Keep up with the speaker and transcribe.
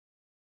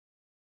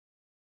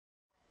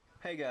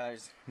Hey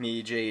guys,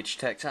 me JH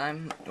Tech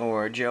Time,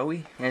 or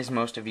Joey, as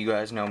most of you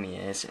guys know me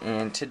as,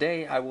 and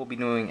today I will be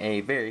doing a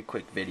very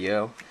quick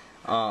video.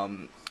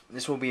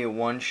 This will be a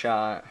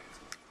one-shot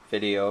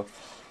video,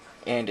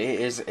 and it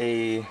is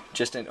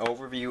just an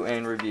overview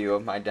and review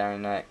of my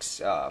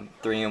Dynex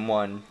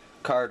 3-in-1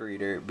 card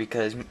reader,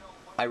 because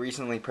I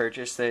recently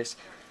purchased this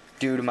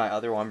due to my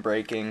other one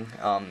breaking.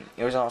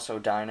 It was also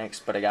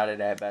Dynex, but I got it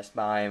at Best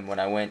Buy, and when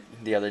I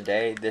went the other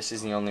day, this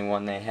is the only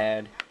one they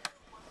had.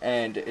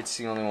 And it's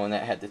the only one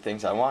that had the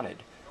things I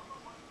wanted.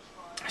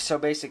 So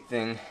basic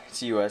thing,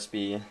 it's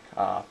USB.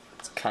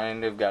 It's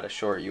kind of got a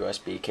short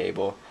USB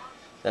cable.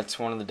 That's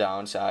one of the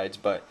downsides,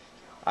 but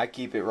I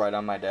keep it right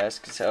on my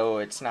desk, so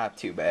it's not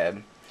too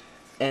bad.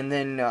 And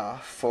then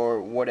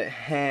for what it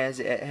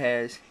has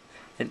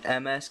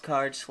an MS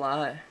card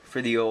slot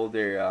for the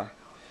older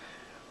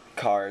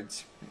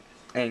cards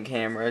and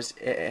cameras.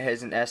 It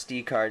has an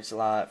SD card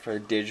slot for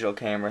digital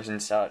cameras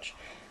and such.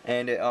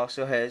 And it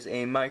also has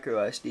a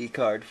micro SD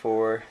card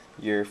for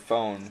your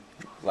phone,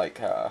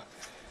 like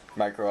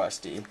micro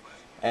SD.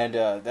 And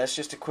that's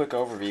just a quick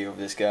overview of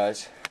this,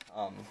 guys.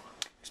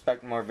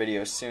 Expect more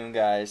videos soon,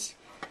 guys,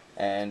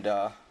 and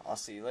I'll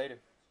see you later.